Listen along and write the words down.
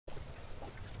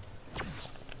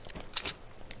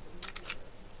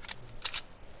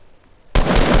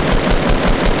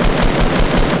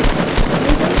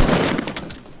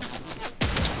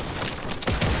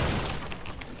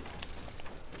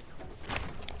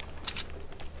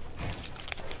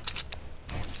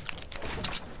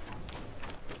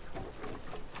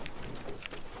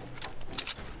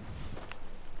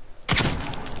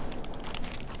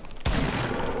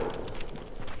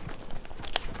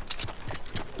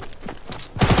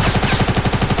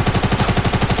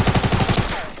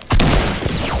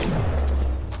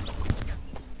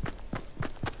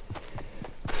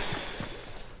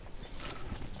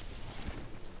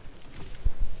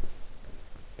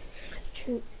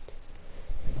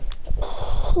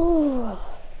Oh.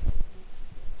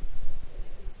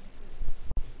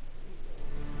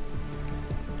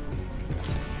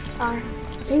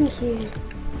 Thank you.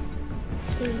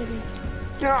 Somebody.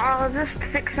 No, I was just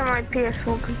fixing my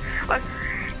PS4.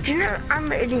 Do you know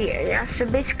I'm an idiot? Yeah. So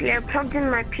basically, I plugged in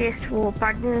my PS4, but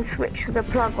I didn't switch the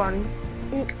plug on.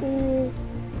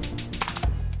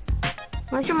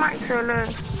 Why's your mic so low?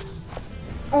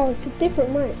 Oh, it's a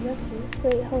different mic. That's it.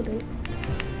 Wait, hold on.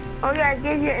 Oh yeah, I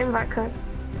gave you an invite code.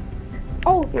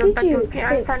 Oh, did you?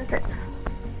 I sent it.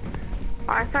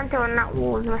 I sent it on that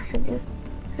wall's messages.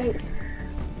 Thanks.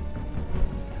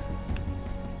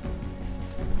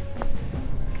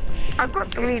 I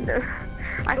got 3 though.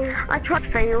 I tried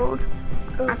failed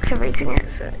activating it,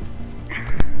 so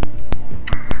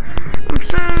I'm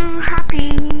so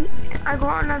happy. I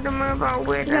got another mobile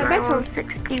win and I won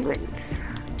 60 wins.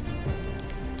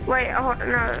 Wait, hold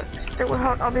on, no, still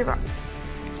hold, I'll be back.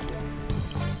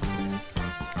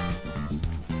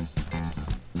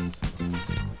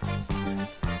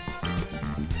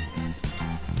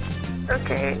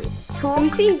 Okay, talk. Have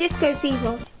you seen Disco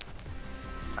Fever?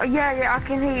 Yeah, I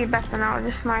can hear you better now,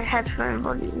 just my headphone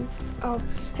volume. Oh,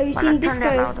 have you seen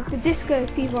the Disco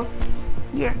Fever?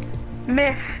 Yeah,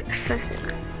 Myth so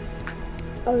sick.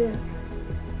 Oh yeah.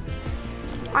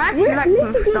 I actually like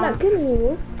Myth is not that good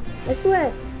anymore. I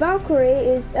swear, Valkyrie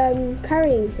is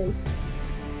carrying him.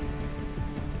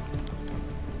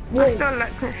 I still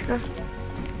like Myth though.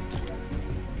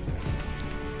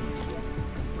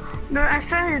 No, I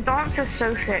swear his dance is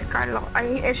so sick.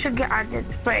 It should get added,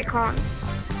 but it can't.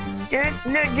 You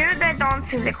know their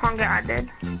dances, they can't get added.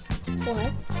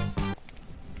 Why?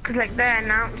 Cause like they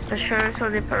announced the show, so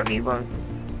they probably won't.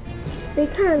 They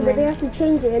can, but they have to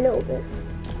change it a little bit.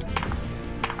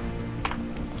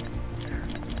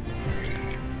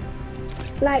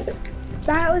 Like,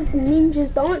 that was Ninja's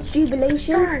Dance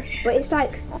Jubilation, but it's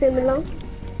like similar.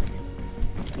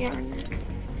 Yeah.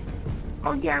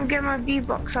 Oh yeah, I'm getting my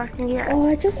V-Box so I can get. Oh,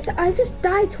 I just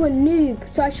died to a noob.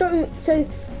 So I shot him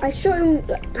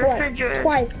like,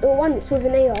 twice or once with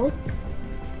an AR,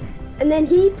 and then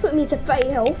he put me to 30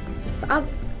 health. So I've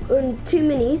on 2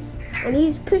 minis, and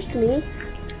he's pushed me,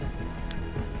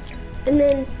 and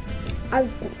then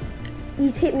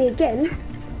he's hit me again,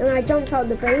 and I jumped out of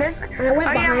the base, and I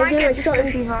went behind him and shot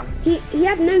him. He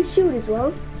had no shield as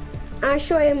well, and I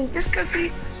shot him.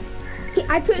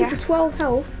 I put him to 12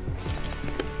 health.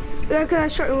 Look, I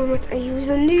shot him with he was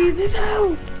a noob as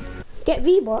hell. Get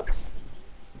V-Box.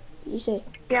 You say?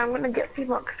 Yeah, I'm gonna get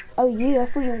V-Box. Oh, you? I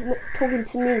thought you were talking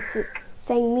to me,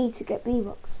 saying me to get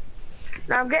V-Box.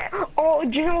 Now get. Oh,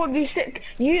 do you know what you said?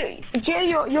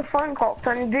 Your phone cops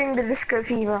and doing the Disco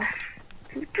Fever.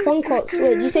 Phone cops? Wait,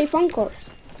 did you say phone cops?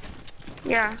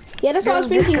 Yeah. Yeah, that's what I was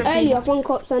thinking earlier. Phone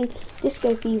cops and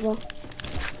Disco Fever.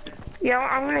 Yeah,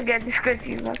 I'm gonna get Disco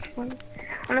Fever. That's fun.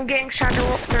 And I'm getting Shadow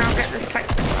Ops and I'll get the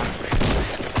Spectre Box.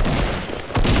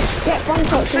 Get phone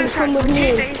cops and come with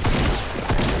me.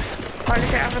 Why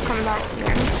does it ever come out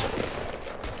again?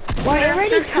 Well, it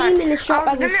already came in the shop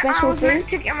as a special thing. I was meant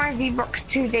to get my V-Box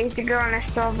 2 days ago and I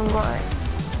still haven't got it.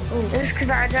 It's because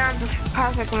I don't have the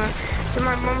perfect one. So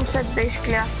my mom said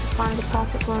basically I have to find the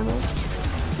perfect one.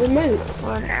 Remote?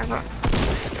 Whatever.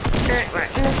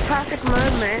 In this perfect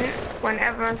moment, when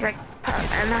everyone's like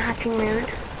in a hacking mood,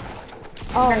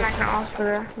 then I can ask for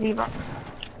the V-Box.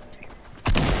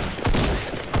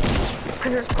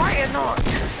 Because it's quite a lot.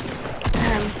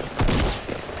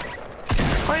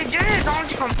 Well, during the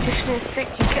dance competition is sick,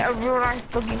 you get a real nice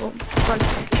boogie one. But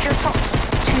it's your top 2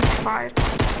 to 5.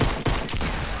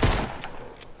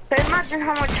 So imagine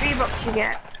how much V-Bucks you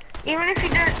get. Even if you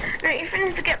don't, no, even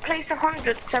if you get place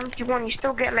 171, you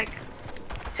still get like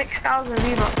 6,000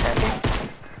 V-Bucks I think.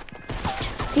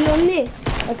 See, on this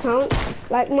account,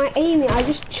 like my aiming, I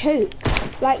just choke.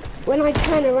 Like when I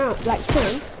turn around, like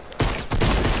turn,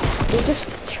 it just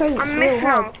chokes real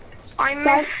hard.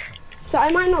 So I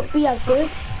might not be as good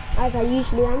as I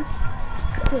usually am.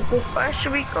 Because this. Where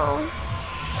should we go?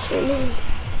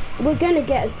 We're gonna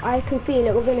get. I can feel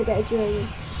it. We're gonna get a journey.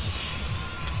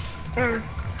 I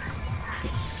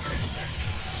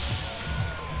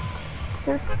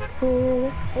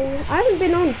haven't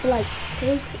been on for like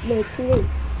 2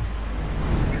 days.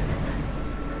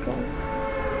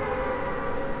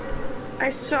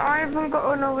 So I haven't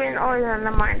got no win. Oh yeah,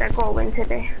 never mind. I got a win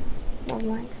today. Never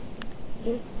mind.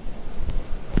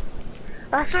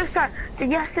 That's so sad. So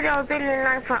yesterday I was only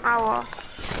online for an hour.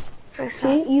 So sad.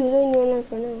 See, you was only online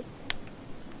for an hour.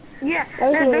 Yeah.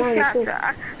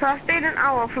 So I stayed an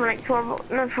hour from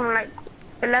like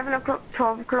 11 o'clock,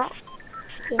 12 o'clock.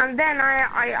 Yeah. And then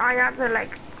I had to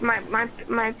like my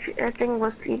thing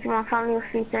was sleeping, my family was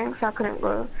sleeping, so I couldn't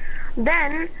go.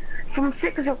 Then, from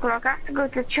 6 o'clock, I had to go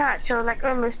to church, so like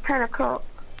almost 10 o'clock.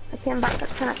 I came back at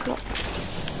 10 o'clock.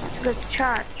 I had to go to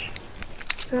church.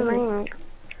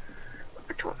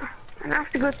 And I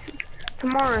have to go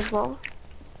tomorrow as well.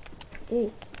 I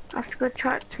have to go to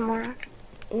church tomorrow.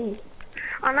 And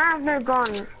I have no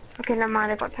gun. Okay, never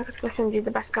mind, I got text to send you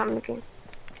the best gun looking.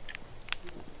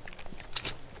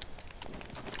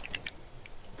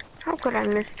 How could I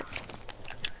miss that?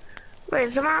 Wait,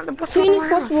 is someone at the bottom? As soon as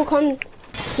possible, come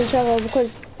to each other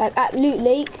because, like, at Loot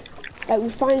Lake, like, we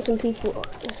find some people.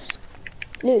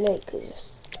 Loot Lake is just.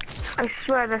 I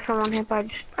swear there's someone here, but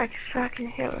I swear I can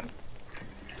hear him.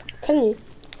 Can you?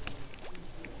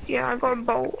 Yeah, I got a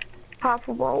bolt,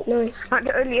 powerful bolt. Nice. Like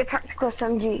the only tactical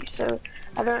SMG, so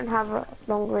I don't have a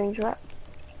long range rep.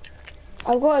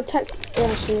 I've got a tactical.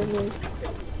 Actually,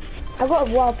 I've got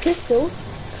a wild pistol,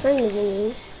 kind of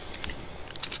anyway.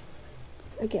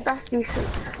 I guess. That's decent.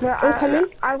 No, I'm coming.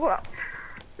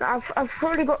 I've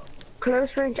probably got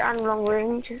close range and long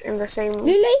range in the same. Loot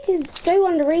Lake is so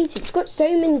underrated. It's got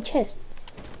so many chests,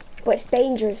 but it's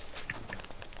dangerous.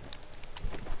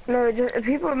 No,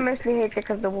 people mostly hate it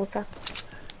because of the water.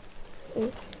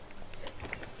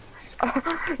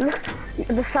 Look,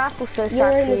 the circle's so sad.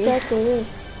 You're in the circle, yeah.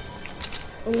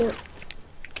 I'm not.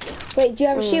 Wait, do you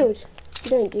have a shield? You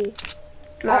don't, do you?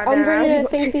 No, I'm bringing a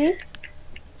thing for you.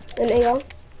 An AR.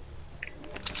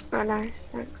 Oh, nice,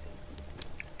 thanks.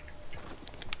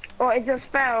 Oh, is it a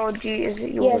spare or is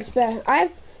it yours? Yeah, spare.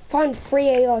 I've found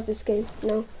 3 ARs this game.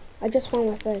 No, I just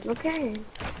found my third. Okay.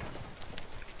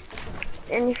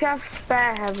 And if you have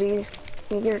spare heavies,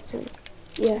 can you give it to me?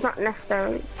 Yeah. It's not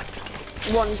necessarily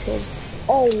wanted.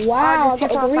 Oh wow, I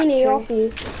got a green AR for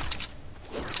you.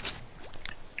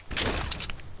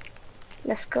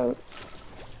 Let's go.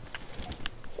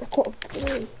 I got a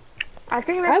blue. I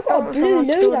think I've got a blue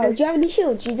loadout. Do you have any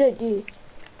shields? You don't, do you?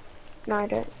 No, I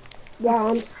don't. Wow,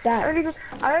 I'm stacked.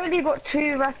 I already got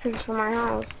 2 weapons for my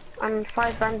house and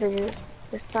 5 bandages.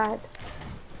 This side.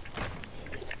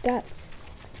 Stacked.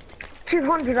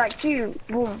 200 like you.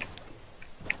 Boom.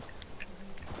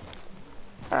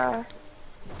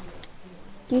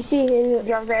 You see,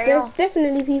 there's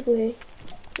definitely people here.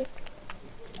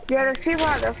 Yeah, there's people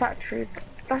at the factory.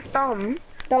 That's dumb.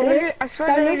 I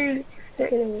swear they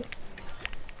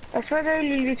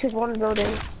only looted 1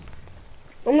 building.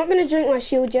 I'm not gonna drink my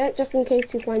shield yet, just in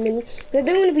case we find many. Cause I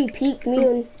don't want to be peak me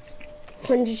on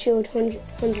 100 shield, 100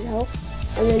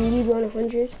 health, and then you be on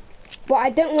 100. But I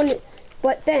don't want it.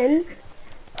 But then,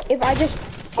 if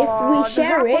we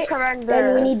share it,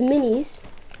 then we need minis,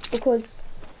 because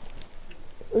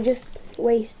we'll just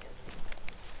waste.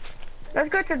 Let's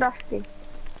go to Dusty.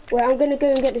 Wait, I'm gonna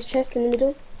go and get this chest in the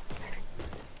middle.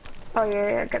 Oh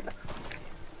yeah, get that.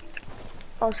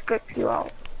 I'll scope you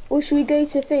out. Or should we go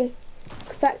to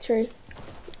factory?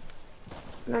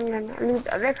 No.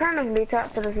 They're kind of loot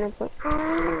out, so there's no point.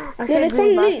 Yeah, there's some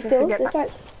loot still. There's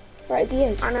like right at the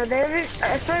edge. I know, I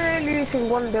swear they're only looting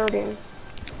 1 building.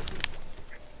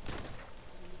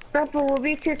 Purple will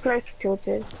be too close to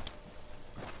tilted.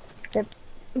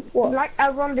 What? Like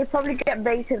everyone, they probably get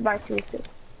baited by tilted.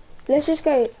 Let's just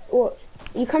go. What?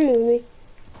 You coming with me?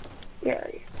 Yeah,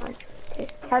 fine. Okay.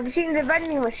 Have you seen the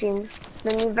vending machine?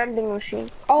 The new vending machine?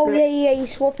 Oh yeah, you're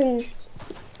swapping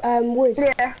wood.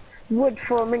 Yeah, wood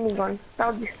for a minigun. That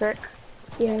would be sick.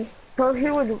 Yeah. So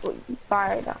who would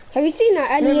buy that? Have you seen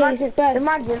that Ali's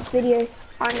burst video?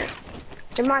 I know.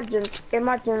 Imagine.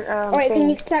 Oh wait, can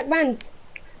you attack bands?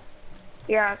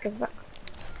 Yeah, cause that.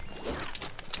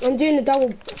 I'm doing a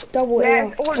double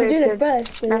yeah, AR. I'm doing a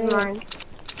burst. Never mind.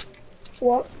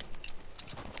 What?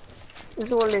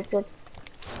 It's all looted.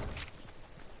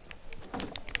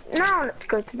 Now let's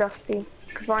go to Dusty,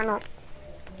 cause why not?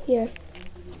 Yeah.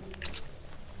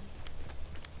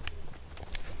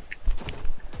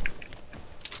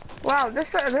 Wow,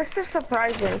 this is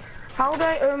surprising. How do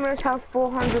I almost have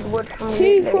 400 wood from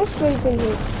 2 crossbows in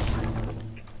here.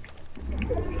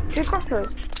 2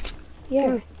 crossbows?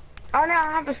 Yeah. Oh no,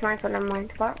 I have a sniper, never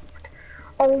mind. But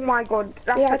oh my god,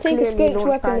 that's yeah, I take a scoped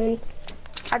weapon then.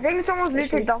 I think someone's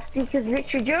looted Dusty, because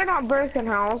literally during that broken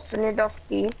house near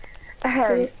Dusty,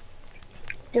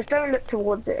 just don't look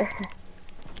towards it.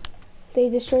 They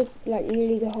destroyed like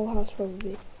nearly the whole house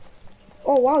probably.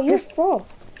 Oh wow, you're far.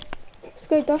 Let's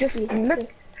go Dusty. Just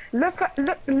look at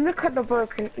the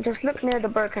broken. Just look near the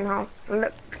broken house.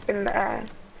 Look in the air.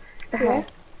 Yeah.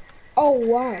 Oh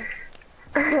wow.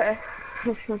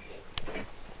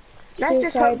 Let's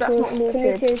just hope that's not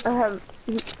looted.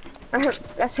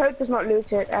 Let's hope it's not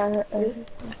looted. Yeah,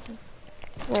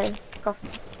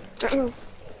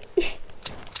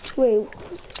 Wait.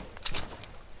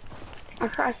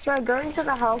 I swear, going to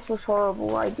the house was a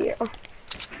horrible idea. Wait,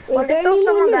 Well, if there was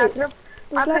someone there, I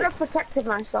could like, have protected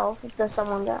myself if there's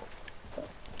someone there.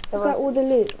 Is that all the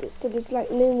loot? So there's like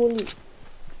no more loot.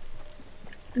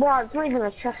 Wow, it's not even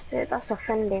a chest here. That's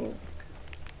offending.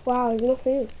 Wow, there's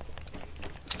nothing.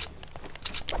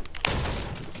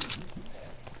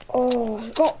 Oh, I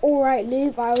got alright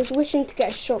loot, but I was wishing to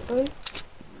get a shotgun.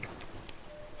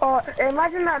 Oh,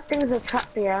 imagine that thing's a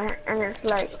trap here, and it's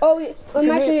like... Oh,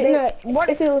 imagine it, no,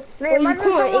 if it was... Well, you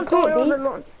can't, it can't be.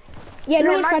 Yeah,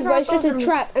 launchpad, but it's just a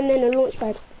trap and then a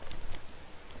launchpad.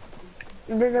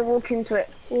 Then they walk into it.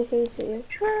 Walk into it, yeah.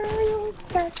 Try your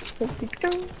best, but you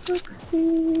don't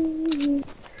succeed.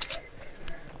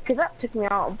 Cause that took me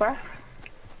out of breath.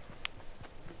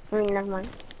 I mean, never mind.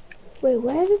 Wait,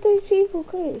 where did those people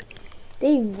go?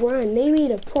 They ran, they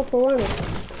made a proper run.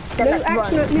 No like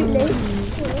action at loot late.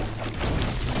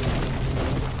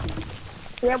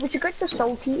 Yeah, we should get the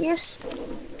salt eaters.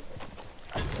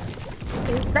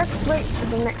 Let's wait for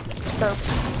the next stuff.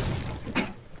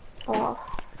 Oh.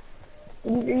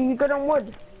 You got on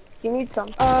wood? You need some?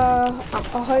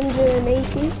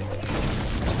 180.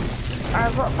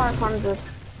 I've got 500.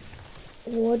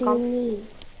 What do you mean?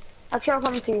 Actually, I'll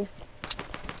come to you.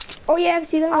 Oh yeah, I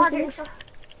see them. Oh,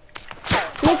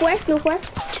 Northwest.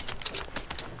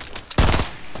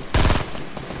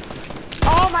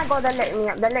 Oh my god, they're letting me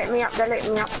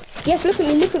up. Yes, look at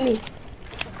me.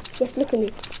 Yes, look at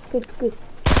me. Good.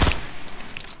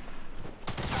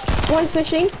 One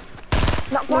fishing.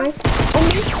 Not one. Nice. On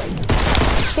me.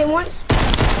 Hit once.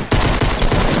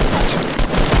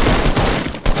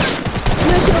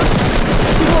 No shot.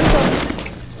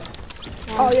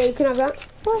 Oh yeah, you can have that.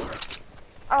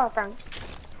 Oh, thanks.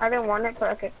 I didn't want it,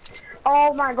 but okay.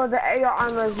 Oh my god, the AR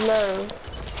armor is low.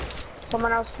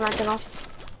 Someone else sniping off.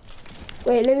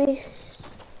 Wait, let me...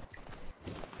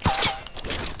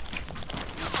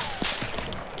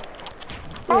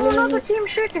 Oh, another team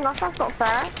shooting us, that's not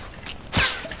fair.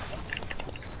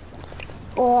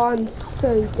 Oh, I'm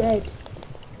so dead.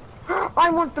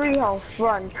 I'm on 3 health,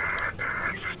 run.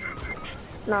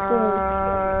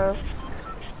 No.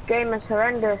 Game is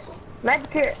horrendous.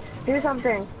 Medkit, do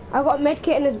something. I got a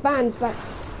medkit in his bands back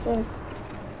there.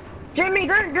 Jimmy,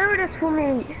 don't do this for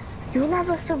me. You'll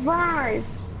never survive.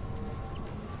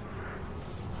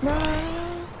 No.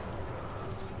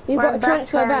 You got a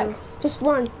transfer back. Just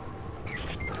run.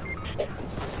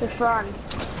 Just run.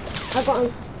 I got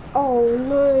him. Oh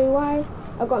no, why?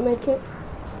 I got a medkit.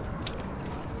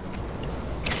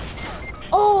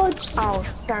 Oh, oh,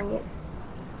 dang it.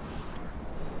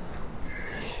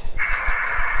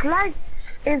 Life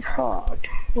is hard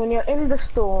when you're in the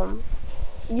storm.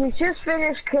 You just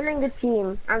finished killing the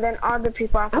team, and then other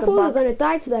people have to I thought we were gonna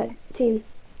die to that team.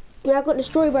 Yeah, I got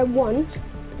destroyed by one.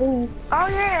 Then. Oh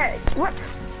yeah. What?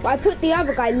 But I put the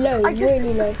other guy low,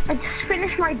 really low. I just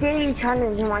finished my daily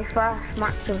challenge in my first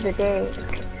match of the day.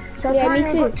 Okay. So yeah, me too.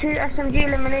 I got 2 SMG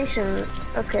eliminations.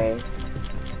 Okay.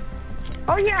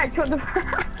 Oh yeah, I took the.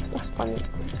 That's funny.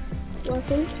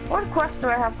 Working. What quest do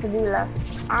I have to do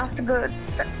left? I have to go to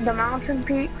the mountain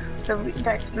peaks, the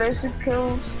explosive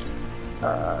kills,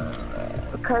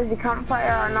 cozy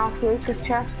campfire, and Arcade's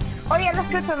chest. Oh yeah, let's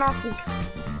go to an Arcade.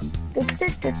 I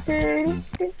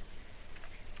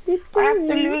have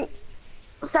to loot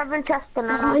 7 chests and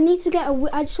I need to get a.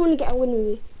 I just want to get a win with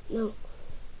me. No.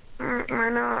 I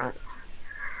know.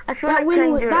 I feel that like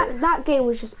win was, that game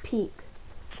was just peak.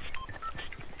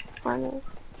 I know.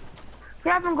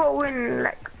 You haven't got a win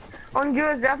like on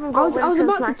yours. You haven't got a win. I was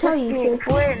about to tell you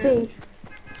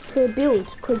to build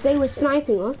because they were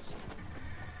sniping us.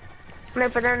 No,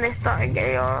 but then they started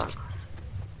getting AR.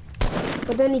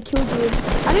 But then he killed you.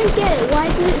 I don't get it. Why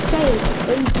did it say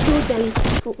that you killed them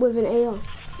with an AR?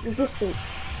 The distance.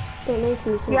 Don't make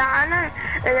any sense. Yeah, I know.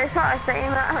 They started saying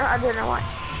that. I don't know why.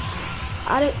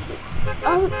 I don't.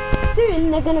 Oh, soon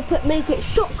they're gonna make it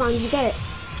shotguns. You get it?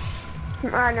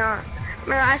 I know.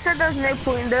 Man, I said there's no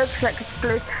point in those like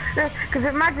explosive. Because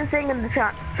imagine saying in the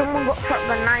chat, someone got shot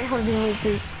by 900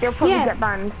 meters. They'll probably get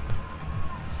banned.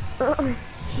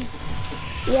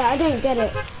 Yeah, I don't get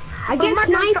it. I get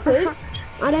snipers.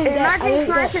 I don't Imagine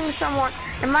sniping someone.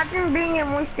 Imagine being in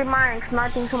Moisty Mine,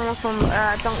 sniping someone from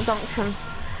Dunk Junction.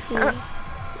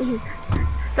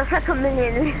 That's like a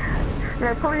million.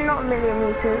 No, probably not a million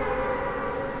meters.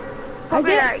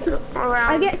 Probably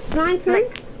I get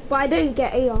snipers, but I don't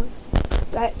get ARs.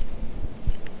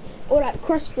 Or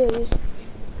crossbows.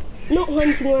 Not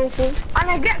hunting rifles. And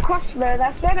I get crossbow.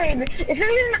 That's better. If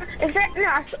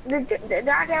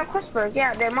they are crossbows,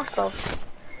 yeah, they must have.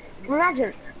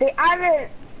 Imagine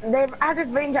they've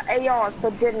added range at ARs,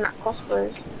 but didn't at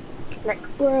crossbows.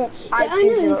 Like, Bro, yeah, I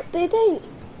know, they don't.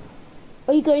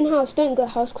 Are you going house? Don't go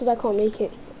house because I can't make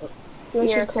it. I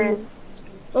should come in.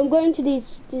 I'm going to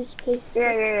these places.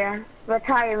 Yeah.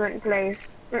 Retirement place.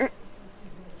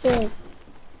 Yeah.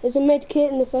 There's a med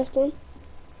kit in the first one.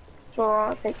 So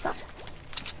I'll take that.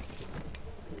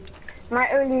 My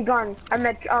only gun. A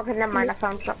med kit. Okay, never mind. I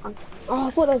found shotgun. Oh,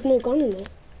 I thought there was no gun in there.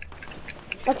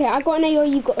 Okay, I got an AR,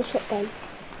 you got a shotgun.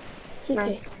 Okay.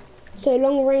 Nice. So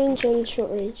long range and short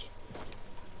range.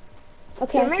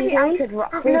 Okay, Yeah, I see maybe someone.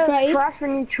 I could no, first we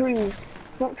need trees.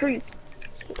 Not trees.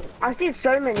 I see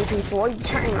so many people. What are you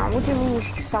chatting on? What do you mean you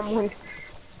see someone?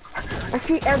 I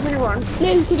see everyone.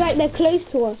 No, because like they're close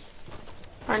to us.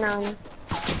 I know.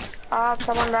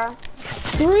 Someone there.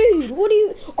 Rude, what do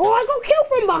you... Oh, I got killed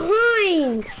from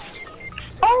behind!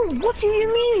 Oh, what do you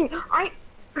mean?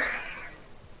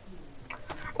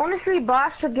 Honestly,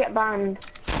 bars should get banned.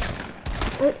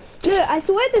 No, I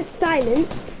swear they're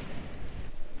silenced.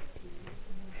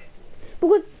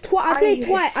 Because I played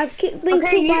twice. I've been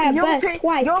killed by a burst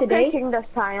twice today. You're picking this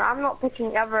time. I'm not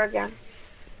picking ever again.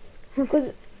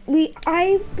 Because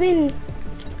I've been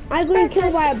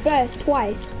killed by a burst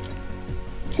twice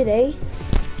today,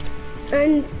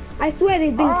 and I swear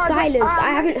they've been silenced.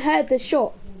 I haven't heard the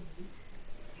shot.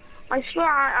 I swear,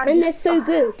 and they're so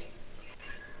good.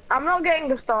 I'm not getting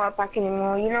the starter pack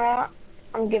anymore. You know what?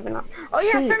 I'm giving up. Oh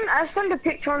yeah, I sent a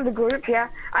picture on the group. Yeah,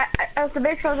 I was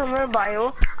basically on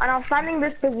mobile, and I was standing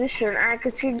this position, and I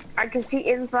could see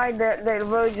inside the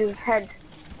Rose's head.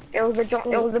 It was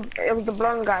the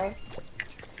blonde guy.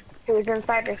 He was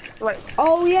inside this. Like.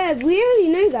 Oh yeah, we already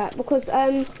know that because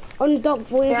on Dark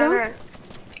Voyager.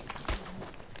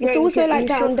 Yeah, it's also like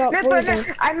that on Dark Voyager.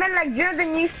 No, I meant like you're the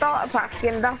new starter pack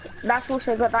skin. That's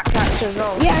also got that character as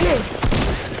well. Yeah, I know.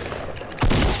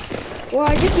 Well,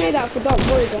 I just know that for Dark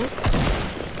Voyager.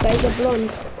 That is a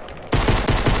blonde.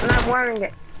 And I'm wearing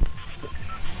it.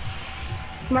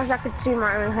 Most I could see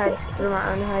my own head through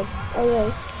my own head. Oh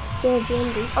yeah. Yeah,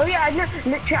 blondie. Oh yeah,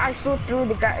 literally I saw through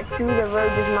the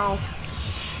Rose's mouth.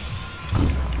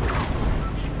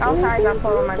 Outside I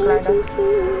follow my glider.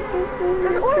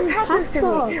 This always happens to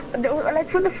me. Like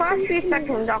for the first few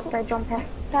seconds after I jump off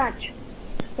patch.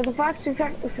 For the first few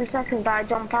seconds that I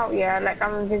jump out, yeah, like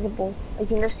I'm invisible. You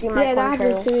can just see my control. Yeah, that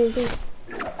happens to me too.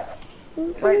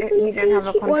 But you don't have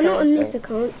a control. Well, not on this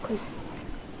account, because...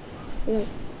 Yeah.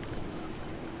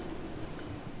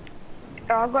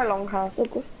 Oh, I've got a long hair.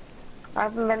 Okay. I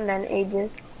haven't been there in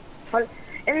ages. Well,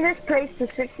 in this place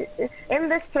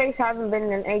I haven't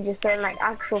been in ages, but in like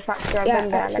actual factory I've been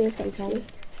there like 3 times.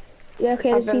 Yeah,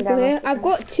 okay, there's people here. I've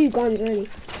got 2 guns already.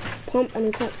 Pump and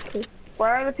a tactical.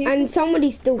 Where are the people? And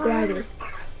somebody's still gliding.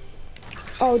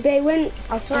 Oh, they went.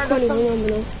 I can't even remember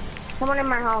now. Someone in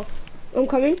my house. I'm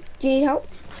coming. Do you need help?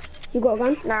 You got a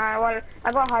gun? Nah, well,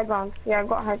 I got high ground. Yeah, I've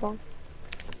got high ground.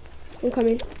 I'm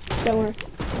coming. Don't worry.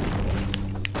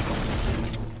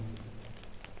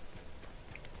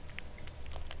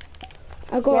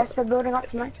 I got. Yes, they're building up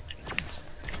tonight.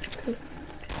 Okay.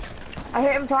 I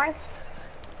hit him twice.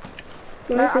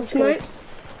 Nice, no, snipes.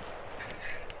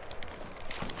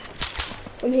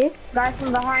 I'm here. Guy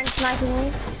from behind sniping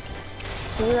me.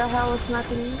 Who the hell was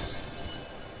sniping me?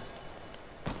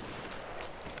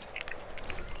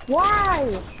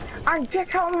 Why? I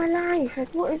get out of my life.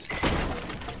 Like what is?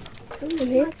 I'm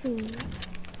here.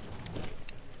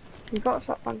 You got a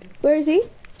shotgun. Where is he?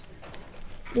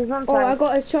 He's on time. I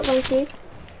got a shotgun for you.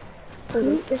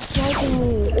 It's sniping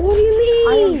me. What do you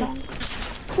mean?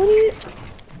 What do you?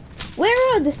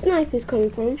 Where are the snipers coming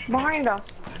from? Behind us.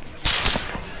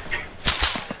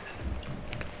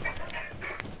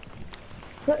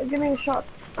 Give me a shot.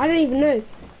 I don't even know.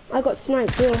 I got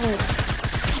sniped real hard.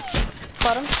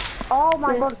 Got him. Oh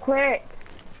my god, quick.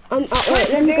 Wait,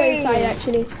 let me go inside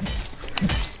actually.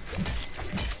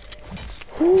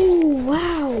 Ooh,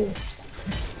 wow.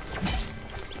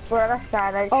 Bro, that's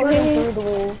sad. I killed him through the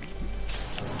wall.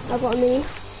 I got a mini.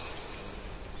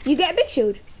 You get a big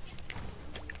shield?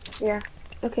 Yeah.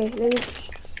 Okay, let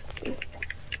me...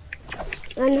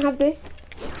 And have this.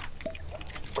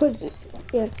 Cause,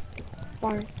 yeah.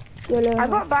 Fine. I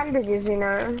got bandages, you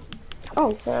know.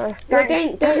 Oh. Well,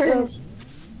 don't.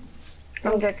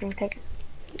 I'm joking, take it.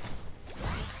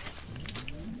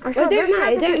 Well, it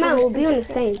don't matter, we'll be on the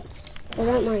same. I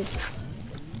don't mind.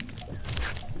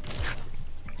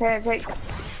 Here, take it.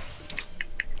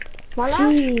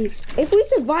 Jeez, if we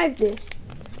survived this,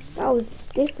 that was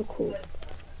difficult.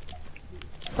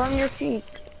 From your feet.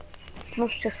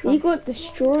 He got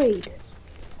destroyed.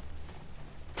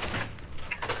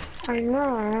 I know,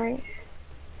 right?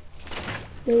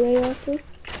 The way also?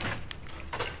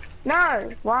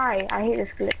 No! Why? I hate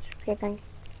this glitch. Okay, thank you.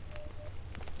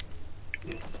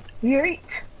 Yeet.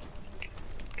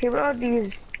 Okay, where are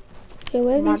these? Okay,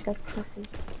 where are these Motherfuckers.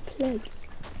 plagues?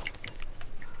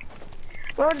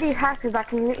 Where are these hackers that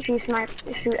can literally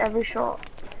shoot every shot?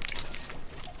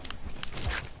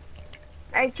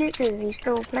 Hey, cheaters, you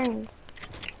still playing?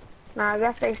 Nah, I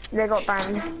guess they got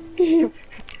banned.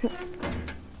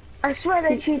 I swear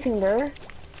they're cheating though.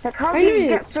 Like, how do you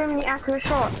get so many accurate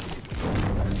shots?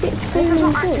 It's so this is many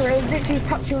not shots. accurate, it's literally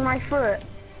touching my foot.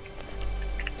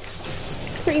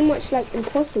 Pretty much like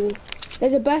impossible.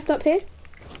 There's a burst up here.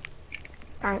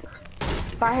 Thanks.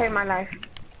 But I hate my life.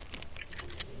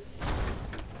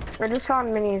 I just found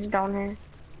minis down here.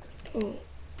 Oh.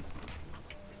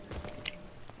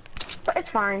 But it's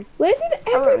fine. Where did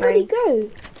everybody go?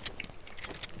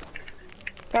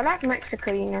 They're like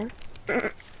Mexico, you know.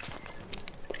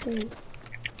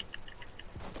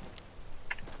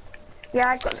 Yeah,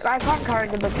 I can't carry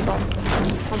the boogie bomb.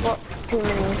 I've got too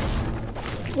many.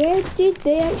 Where did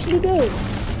they actually go?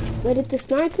 Where did the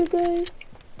sniper go? Do you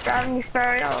have any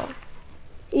spare AR?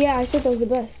 Yeah, I said that was the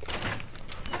best.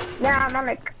 Yeah, I'm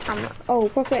not. Oh,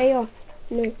 proper AR.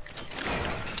 No.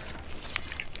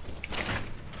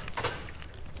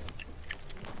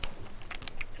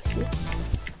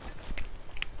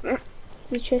 There's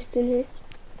a chest in here.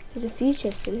 There's a few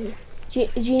chests in here.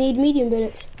 Do you need medium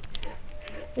bullets?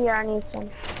 Yeah, I need some.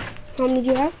 How many do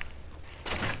you have?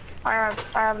 I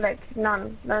have like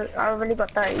none. No, I've only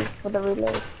got 30 for the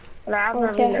reload. But I have no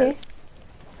Okay, reload. here.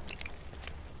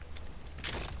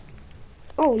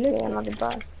 Oh, no. Yeah, another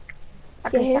burst. I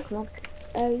can stack more.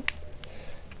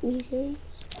 Medium.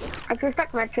 I can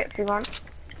stack my chips if you want.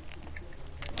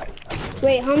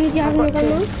 Wait, how many do you have in your gun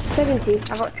now? 70.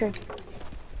 I got 2.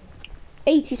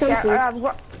 80 something. Yeah, I've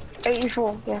got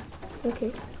 84, yeah.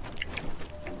 Okay.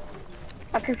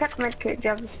 I can stack med kit. Do you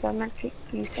have a spare med kit?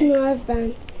 You said. No, I have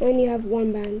band. I only have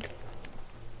one band.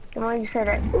 The one you said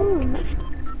it. Ooh.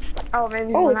 Oh,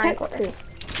 maybe Oh, when I got tactical. it.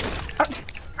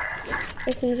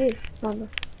 SMG. Oh.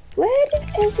 Where did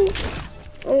every...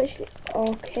 I'm actually...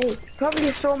 Okay.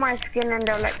 Probably saw my skin and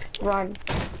they're like, run.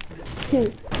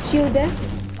 Shield there.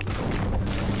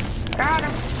 Got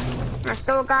him. I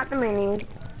still got the mini.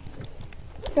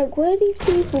 Like, where are these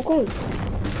people gone?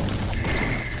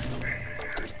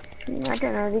 I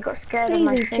don't know, they got scared of Not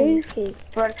my even face. joking.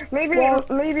 But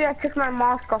maybe I took my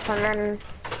mask off and then...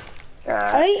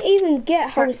 I don't even get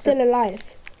how we're still alive.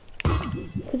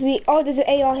 Because oh, there's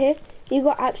an AR here. You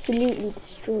got absolutely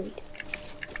destroyed.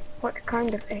 What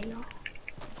kind of AR?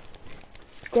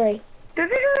 It's grey.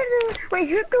 Wait,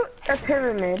 you got a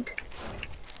pyramid?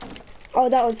 Oh,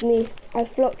 that was me. I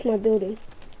flopped my building.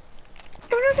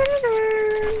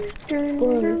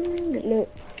 No.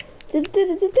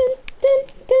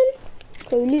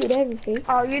 So we looted everything.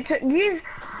 Oh, you took these.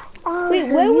 Oh, wait,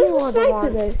 so where was the sniper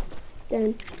though?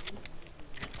 Then.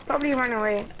 Probably ran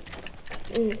away.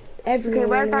 Everywhere. Okay,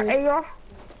 where's that AR?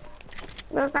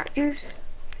 Where's that juice?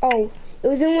 Oh, it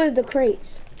was in one of the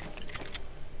crates.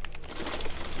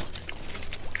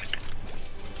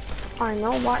 I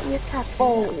know what you're talking.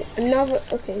 Oh, another.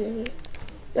 Okay, never mind.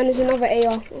 And there's another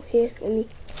AR here on me.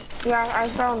 Yeah, I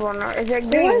found one. Is it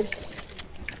green?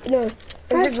 No,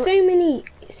 I have so many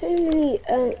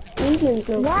mediums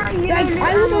now. Why are you like,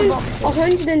 I was on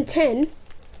 110,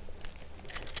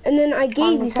 and then I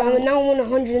gave you some, and now I'm on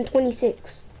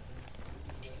 126.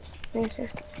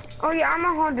 Oh yeah, I'm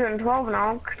 112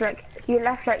 now, cause like you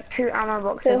left like 2 ammo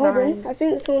boxes. Okay, hold on. I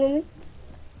think there's someone on me.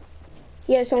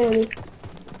 Yeah, someone on me.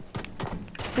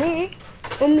 Me?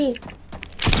 On me.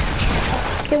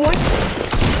 Okay, one.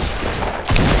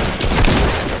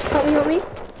 Help me.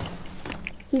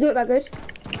 He's not that good.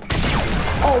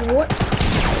 Oh, what?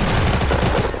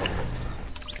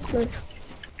 Nice.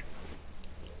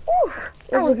 Ooh,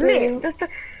 that was lit. Oh,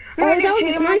 that was a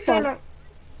sniper.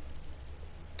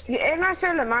 In my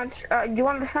solo match, do you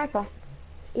want the sniper?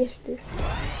 Yes, please.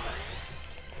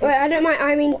 Wait, I don't mind.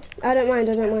 I mean, I don't mind.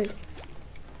 I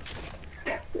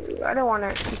don't want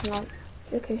it. You can have it.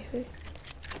 Okay.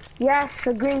 Yes,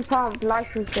 a green pump,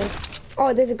 license plate.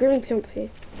 Oh, there's a green pump here.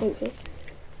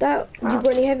 That, you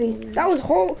got any heavies? That was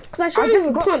horrible, because I shot you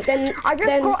with a pump, then... I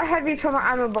just got heavies from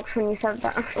my ammo box when you said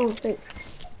that. Oh,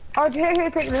 thanks. Oh, here,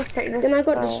 take this. Then I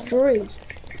got destroyed.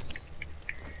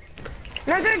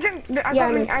 No, don't drink.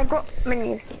 I got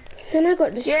minis. Then I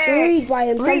got destroyed by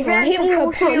him somehow. I hit him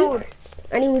with a pump,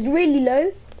 and he was really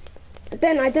low. But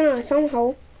then, I don't know,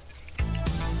 somehow...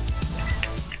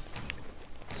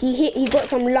 He got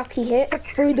some lucky hit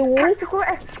through the wall.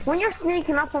 When you're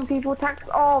sneaking up on people,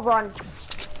 run.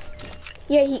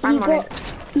 Yeah, he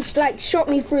like shot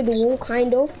me through the wall,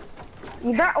 kind of.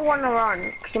 You better want to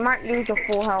run, because you might lose your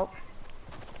full health.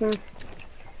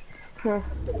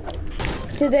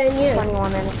 So then, yeah.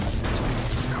 21 minutes.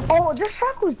 Oh, this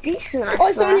circle's decent. Oh,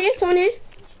 it's on here, it's on here.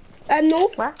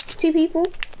 North. Where? 2 people.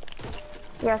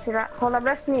 Yeah, see that? Hold up,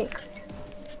 let's sneak.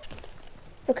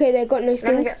 Okay, they got no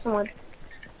skins. Let me get some wood.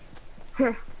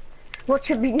 What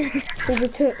should be There's a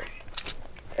two.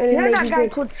 You know that guy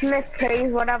called Smith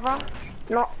Plays, whatever?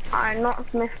 Not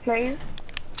Smith Plays.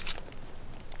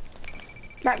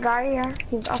 That guy, yeah,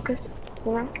 he's Oculus,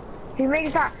 you know? He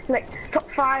makes that, like, top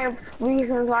 5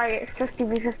 reasons why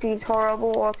 50v50 is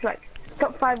horrible, or it's like,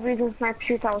 top 5 reasons Sniper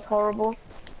Shootout was horrible.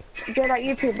 Do you know that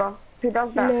YouTuber who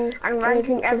does that? No, and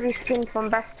ranking every skin from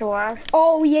best to worst?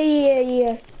 Oh,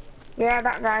 yeah. Yeah,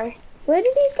 that guy. Where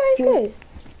did these guys go?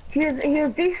 He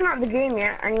was decent at the game,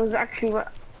 yeah, and he was actually,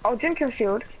 I'll drink your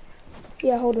shield.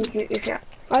 Yeah, hold on. Yeah.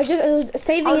 I was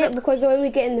saving it because when we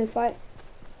get in the fight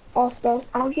after.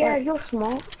 Oh yeah, you're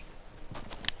smart.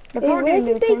 Wait, where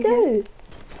did they go?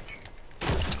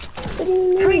 What do you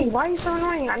mean? Tree, why are you so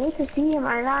annoying? I need to see him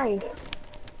alive.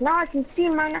 Now I can see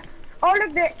him alive. Oh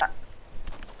look there.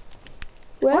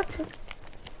 Where? What?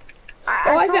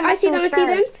 I see them.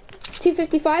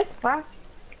 255. What?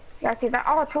 Yeah, I see that.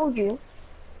 Oh, I told you.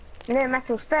 Near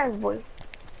metal stairs, boy.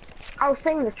 I was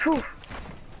saying the truth.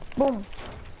 Boom.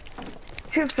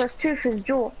 Tooth plus tooth is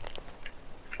jaw.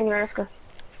 Anyway, let's go.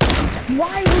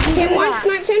 Why would you do that?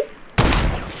 Sniped him.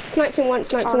 Sniped him once.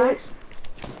 The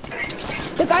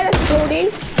guy that's building.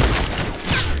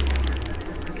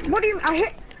 What do you? I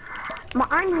hit.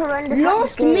 I'm horrendous.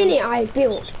 Last minute I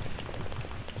built.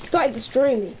 Started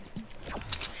destroying me.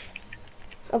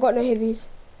 I got no heavies.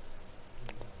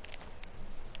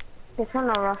 They're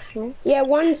trying to rush me. Yeah,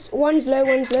 one's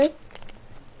low.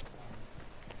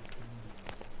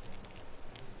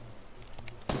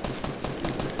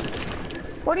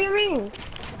 What do you mean?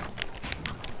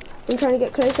 I'm trying to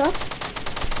get closer.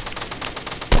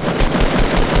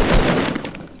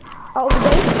 Out of the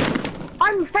base.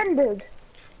 I'm offended.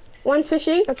 One's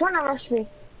fishing. They're trying to rush me.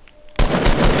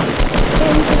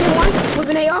 Okay, he's fishing once with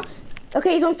an AR.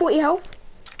 Okay, he's on 40 health.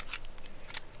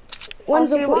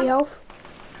 One's on 40 health.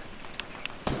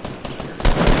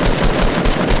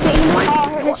 Okay, he once.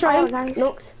 Headshot him. Nice.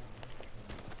 Knocked.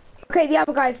 Okay, the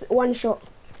other guy's one shot.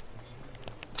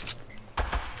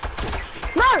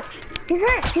 No! He's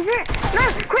here! No!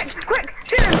 Quick!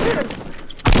 Shoot him!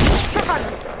 Shotgun!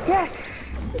 Yes!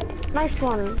 Nice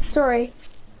one. Sorry.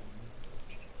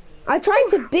 I tried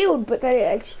to build, but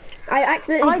then I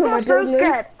accidentally put my build move. I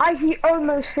got so scared. He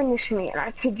almost finished me, and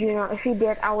I kid you not, if he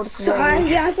did, I would have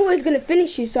yeah, I thought he was going to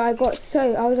finish you, so I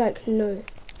was like, no.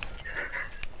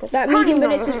 That medium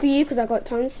bullets is for you, because I got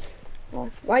tons. Yeah.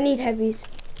 I need heavies.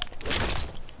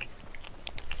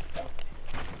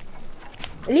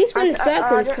 At least we're in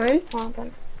circle this time.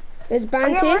 There's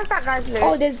bands here.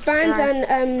 Oh, there's bands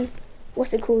and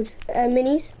what's it called?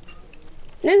 Minis.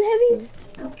 No heavies?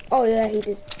 Oh yeah, he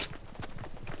did.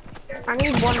 I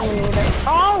need one mini.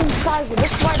 Oh, Cypher,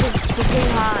 this is why the game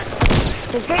hard.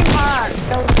 The game hard.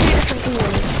 There were 2 different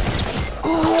teams.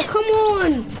 Oh, come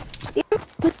on!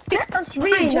 Let us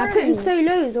rejoin. I put him so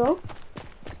low as well.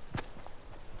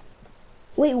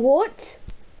 Wait, what?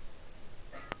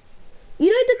 You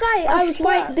know the guy I was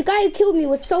fighting, the guy who killed me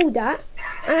was sold at,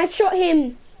 and I shot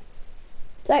him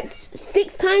like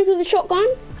 6 times with a shotgun,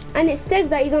 and it says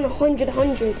that he's on 100.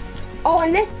 Oh,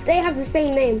 unless they have the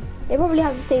same name. They probably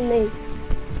have the same name.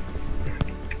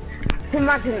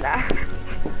 Imagine that.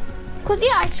 Cause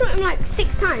yeah, I shot him like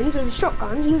 6 times with a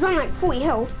shotgun. He was on like 40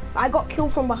 health. I got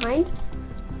killed from behind.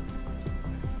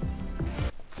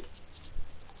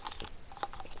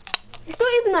 It's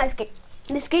not even that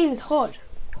this game is hard.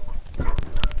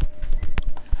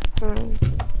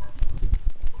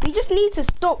 You just need to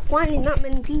stop finding that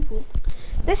many people.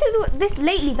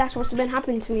 Lately that's what's been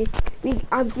happening to me.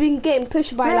 I've been getting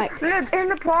pushed by look, in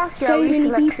the past, so many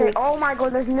people. Say, oh my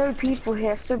god, there's no people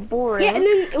here, so boring. Yeah, and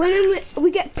then when we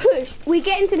get pushed, we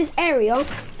get into this area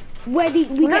where we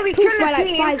get pushed by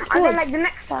like 5 squads. And then like the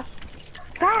next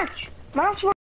Catch! My last one.